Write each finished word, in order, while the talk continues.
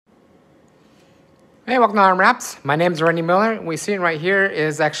Hey, welcome to Arm Wraps. My name is Randy Miller. What we're seeing right here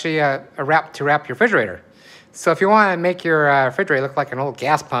is actually a wrap to wrap your refrigerator. So if you want to make your refrigerator look like an old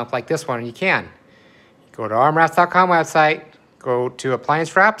gas pump like this one, you can. Go to armwraps.com website, go to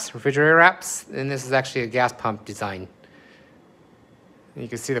appliance wraps, refrigerator wraps, and this is actually a gas pump design. And you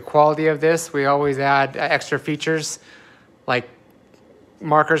can see the quality of this. We always add extra features like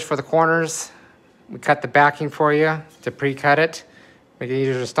markers for the corners. We cut the backing for you to pre-cut it. Make it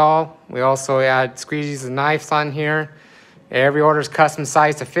easier to install. We also add squeegees and knives on here. Every order is custom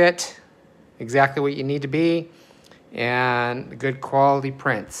sized to fit exactly what you need to be, and good quality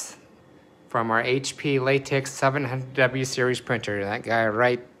prints from our HP Latex 700W series printer. That guy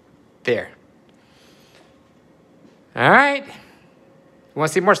right there. All right. You want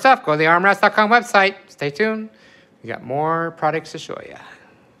to see more stuff? Go to the armwraps.com website. Stay tuned. We got more products to show you.